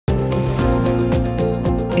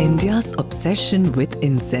India's obsession with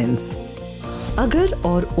incense. Agar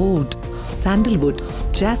or oud, sandalwood,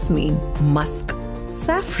 jasmine, musk,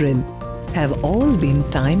 saffron have all been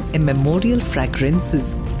time immemorial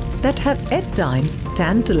fragrances that have at times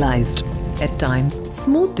tantalized, at times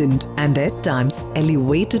smoothened, and at times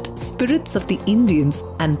elevated spirits of the Indians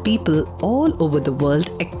and people all over the world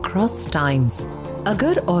across times.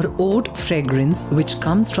 Agar or oud fragrance, which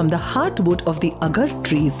comes from the heartwood of the agar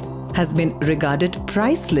trees, has been regarded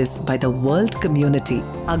priceless by the world community.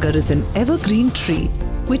 Agar is an evergreen tree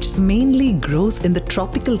which mainly grows in the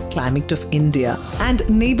tropical climate of India and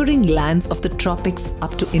neighboring lands of the tropics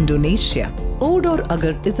up to Indonesia. Oud or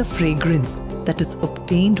agar is a fragrance that is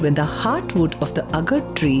obtained when the heartwood of the agar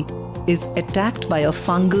tree is attacked by a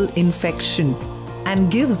fungal infection and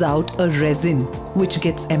gives out a resin which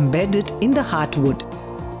gets embedded in the heartwood.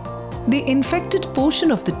 The infected portion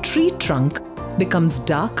of the tree trunk becomes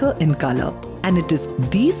darker in color, and it is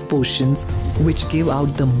these portions which give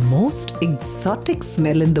out the most exotic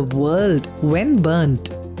smell in the world when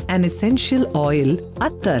burnt. An essential oil,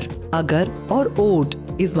 attar, agar or oud,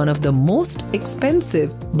 is one of the most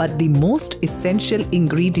expensive but the most essential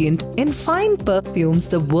ingredient in fine perfumes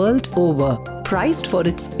the world over, prized for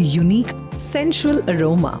its unique sensual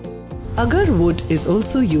aroma. Agar wood is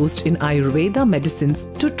also used in Ayurveda medicines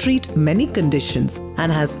to treat many conditions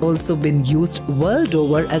and has also been used world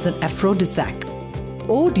over as an aphrodisiac.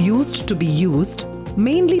 Oud used to be used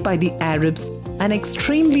mainly by the Arabs and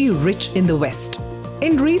extremely rich in the West.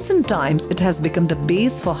 In recent times, it has become the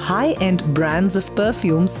base for high-end brands of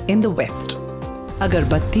perfumes in the West.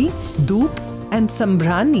 Agarbatti, dhoop, and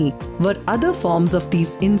sambrani were other forms of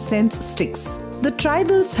these incense sticks. The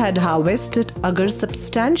tribals had harvested agar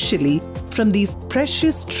substantially from these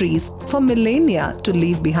precious trees for millennia to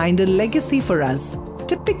leave behind a legacy for us.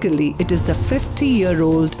 Typically, it is the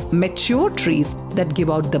 50-year-old mature trees that give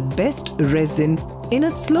out the best resin in a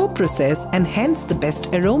slow process and hence the best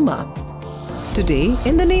aroma. Today,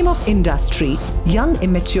 in the name of industry, young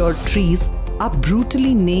immature trees are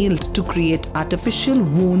brutally nailed to create artificial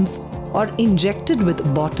wounds or injected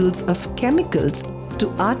with bottles of chemicals to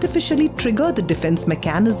artificially trigger the defense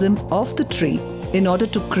mechanism of the tree in order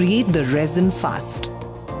to create the resin fast.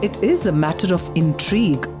 It is a matter of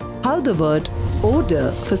intrigue how the word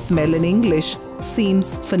odor for smell in English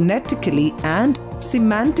seems phonetically and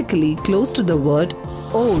semantically close to the word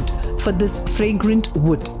oud for this fragrant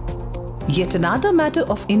wood. Yet another matter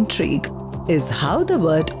of intrigue is how the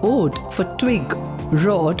word oud for twig,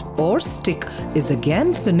 rod or stick is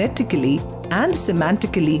again phonetically and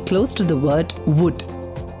semantically close to the word wood.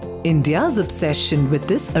 India's obsession with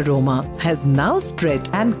this aroma has now spread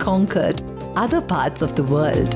and conquered other parts of the world.